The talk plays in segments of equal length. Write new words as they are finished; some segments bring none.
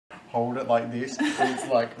hold it like this. It's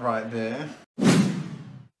like right there.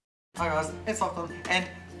 Hi guys, it's Lachlan and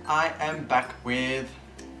I am back with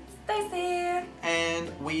Stacey. And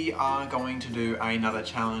we are going to do another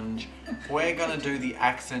challenge. We're going to do the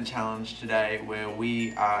accent challenge today where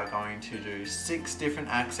we are going to do 6 different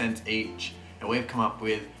accents each that we've come up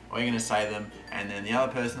with. We're going to say them and then the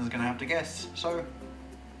other person is going to have to guess. So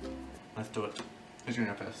let's do it. Who's going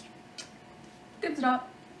to go first? Tips it up.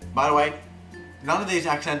 By the way, none of these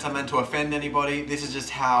accents are meant to offend anybody. This is just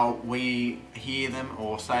how we hear them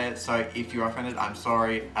or say it. So if you're offended, I'm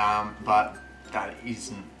sorry, but that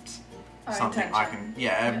isn't something I can...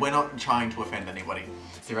 Yeah, we're not trying to offend anybody.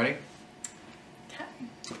 So you ready? Okay.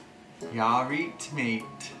 Yarit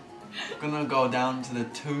mate. Gonna go down to the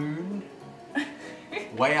tune.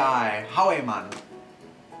 Way I. How man?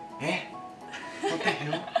 Eh? What the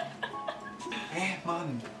hell? Eh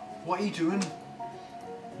man, what are you doing?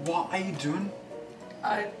 What are you doing?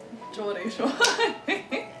 Geordie, sure.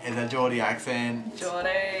 It's a Geordie accent.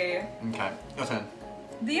 Geordie. Okay, your turn.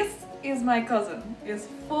 This is my cousin. Is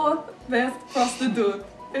 4th best prostitute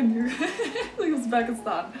in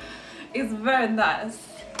Uzbekistan. It's very nice.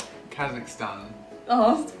 Kazakhstan.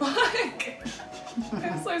 Oh, fuck.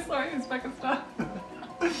 I'm so sorry, Uzbekistan.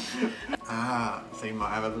 So you might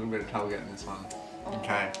have a little bit of trouble getting this one.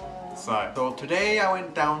 Okay, so today I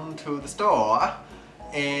went down to the store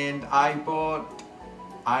and I bought,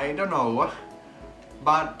 I don't know,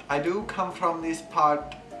 but I do come from this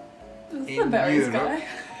part This is in the berries Europe. guy.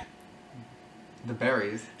 The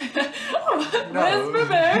berries? No. Where's my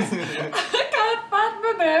berries? I can't find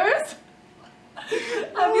my berries.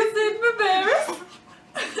 Have you seen my berries?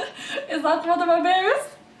 Is that one of my berries?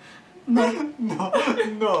 No. No,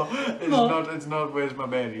 it's not where's my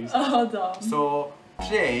berries. Oh, damn. So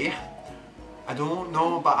today, I don't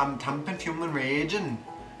know, but I'm tamping human raging.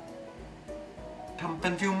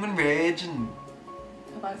 Tamping human raging.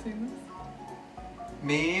 Have I seen this?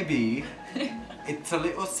 Maybe. It's a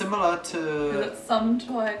little similar to... Is it some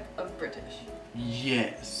type of British?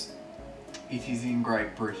 Yes. It is in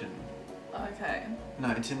Great Britain. Okay. No,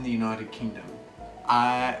 it's in the United Kingdom.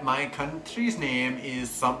 My country's name is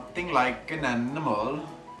something like an animal.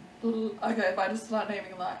 Okay, if I just start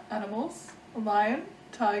naming like animals. Lion,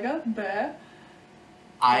 tiger, bear.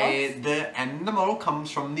 The animal comes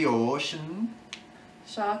from the ocean.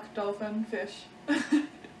 Shark, dolphin, fish.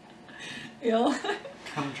 Eel.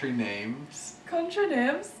 Country names. Country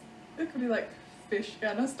names. It could be like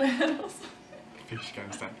Fishganistan or something.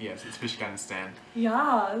 Fishganistan. Yes, it's Fishganistan.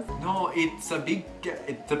 Yes. No, it's a big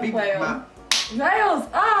Whale. map. Wales!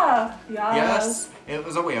 Ah! Yes. Yes, it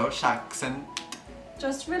was a Welsh accent.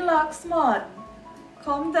 Just relax, man.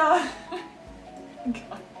 Calm down. It's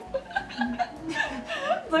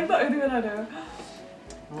like the only one I know.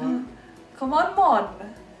 Come on, mon.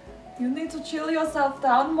 You need to chill yourself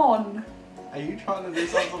down, mon. Are you trying to do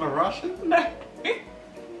something in Russian? No.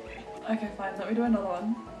 Okay, fine. Let me do another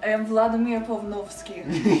one. I am Vladimir Povnovsky.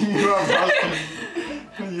 You are Russian.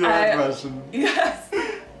 You are Russian. Yes.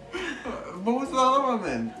 What was the other one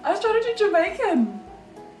then? I was trying to do Jamaican.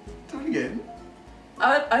 Do it again.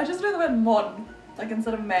 I just know the word mon. Like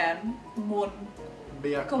instead of man, mon.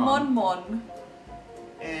 Be a Come on, mon.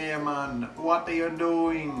 Hey man, what are you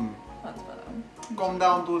doing? That's better. Come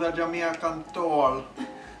down to the Jamaican toll.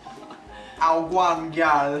 One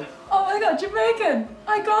gal. Oh my god, Jamaican!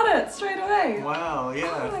 I got it straight away. Wow, yeah.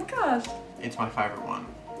 Oh my gosh. It's my favourite one.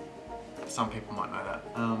 Some people might know that.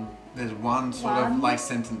 There's one sort of like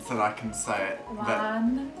sentence that I can say it.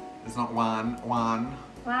 One. It's not one. One.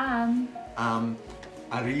 I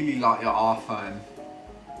really like your iPhone.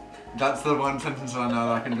 That's the one sentence that I know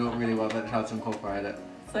that I can do it really well, but try to incorporate it.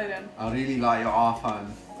 Say it in. I really like your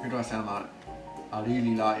iPhone. Who do I sound like? I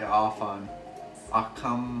really like your iPhone. I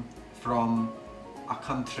come from a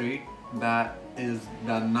country that is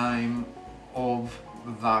the name of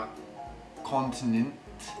the continent.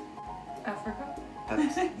 Africa.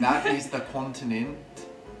 That is the continent.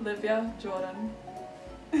 Libya, Jordan.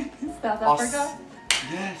 South Africa.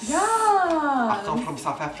 Yes. Yeah. I come from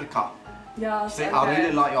South Africa. Yeah. See, okay. I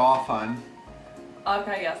really like your iPhone.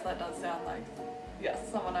 Okay, yes, that does sound like, yes,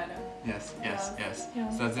 someone I know. Yes, yes, yes. Yeah.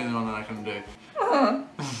 So that's the only one that I can do.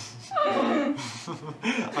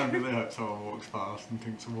 I really hope someone walks past and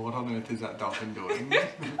thinks, what on earth is that dolphin doing?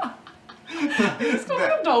 It's not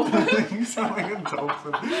like a dolphin. It's not like a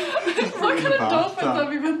dolphin. What kind of dolphins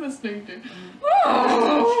have you been listening to?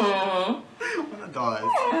 When it dies.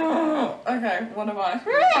 Okay, what am I?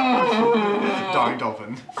 Dying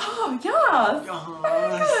dolphin. Oh, yes!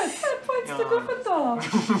 Yes. Good, 10 points to Gryffindor.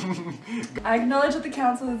 I acknowledge that the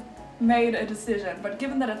council is made a decision, but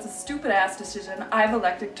given that it's a stupid ass decision, I've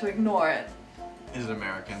elected to ignore it. Is it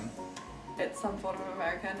American? It's some form of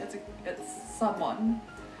American. It's someone.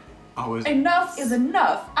 Oh, is Enough is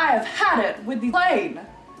enough. I have had it with the plane.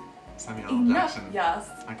 Samuel L. Jackson. Yes.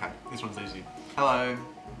 Okay, this one's easy. Hello,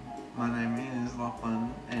 my name is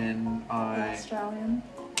Lachlan, and I. Australian.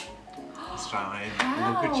 Australian.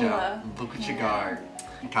 How? Look at you. Look at you go.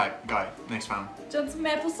 Okay, go. Next one. Do you want some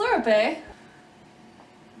maple syrup, eh?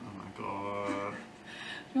 Oh my god.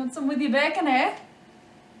 You want some with your bacon, eh?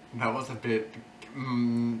 That was a bit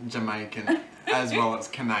Jamaican as well as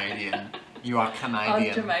Canadian. You are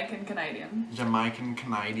Canadian. Oh, Jamaican Canadian. Jamaican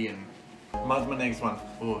Canadian. What's my next one?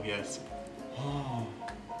 Oh, yes. Oh.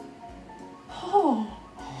 Oh.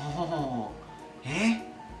 Oh. Eh?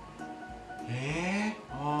 Eh?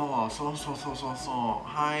 Oh, so.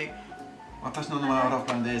 Hi. 私の名前はラフ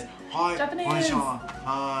カンです。はい。 Japanese. こんにちは。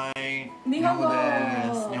はい。日本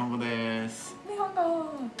語。日本語です。日本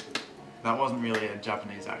語。 That wasn't really a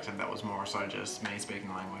Japanese accent. That was more so just me speaking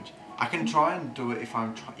the language. I can try and do it if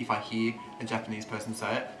I hear a Japanese person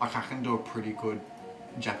say it. Like I can do a pretty good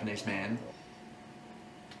Japanese man.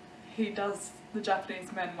 He does the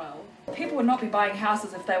Japanese men well. People would not be buying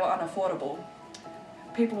houses if they were unaffordable.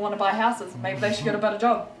 People want to buy houses. Maybe they should get a better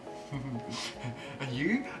job. Are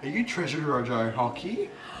you Treasure Rojo Hockey?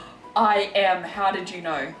 I am. How did you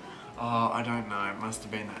know? Oh, I don't know. It must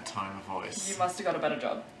have been that tone of voice. You must have got a better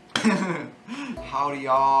job. Howdy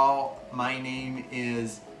y'all. My name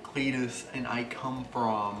is Cletus and I come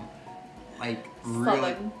from like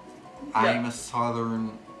really Southern. I'm Yep. a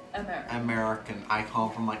Southern American. American. I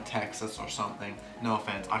come from like Texas or something. No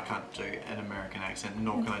offense, I can't do an American accent,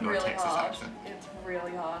 nor can I do a Texas accent. It's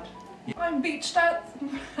really hard. I'm beach stars.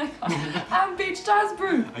 I'm beach stars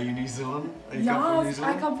brew. Are you New Zealand? Are you come from New Yes,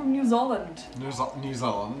 Zealand? I come from New Zealand. New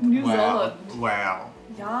Zealand. New Wow. Zealand. Wow.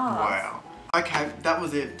 Yes. Wow. Okay, that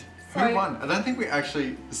was it. Sorry. Who won? I don't think we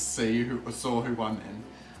actually saw who won then.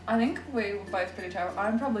 I think we were both pretty terrible.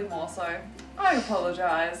 I'm probably more so. I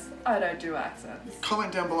apologise. I don't do accents.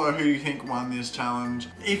 Comment down below who you think won this challenge.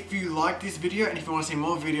 If you like this video and if you want to see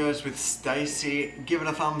more videos with Stacey, give it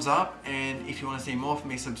a thumbs up. And if you want to see more from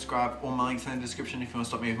me, subscribe. All my links in the description if you want to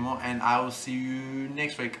stop me with more. And I will see you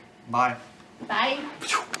next week. Bye. Bye.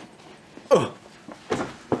 Oh.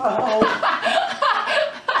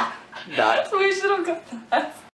 We should have got that.